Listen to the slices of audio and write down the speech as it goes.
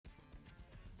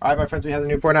Alright, my friends, we have the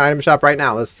new Fortnite item shop right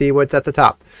now. Let's see what's at the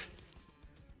top.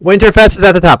 Winterfest is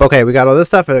at the top. Okay, we got all this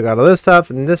stuff, and we got all this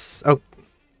stuff, and this... Oh,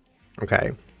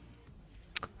 okay.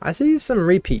 I see some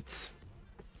repeats.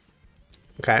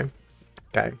 Okay.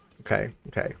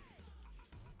 Okay.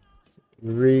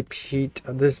 Repeat.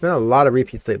 There's been a lot of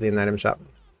repeats lately in the item shop.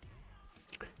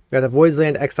 We got the Void's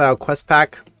Land Exile quest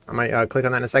pack. I might click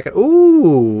on that in a second.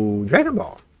 Ooh, Dragon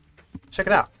Ball. Check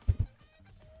it out.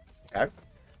 Okay.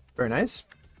 Very nice.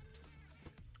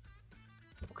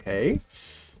 Okay.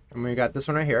 And we got this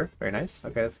one right here. Very nice.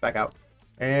 Okay, let's back out.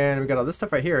 And we got all this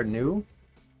stuff right here. New.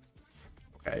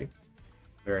 Okay.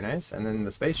 Very nice. And then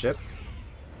the spaceship.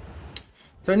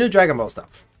 So new Dragon Ball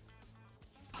stuff.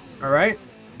 Alright.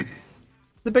 It's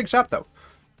a big shop though.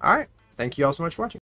 Alright. Thank you all so much for watching.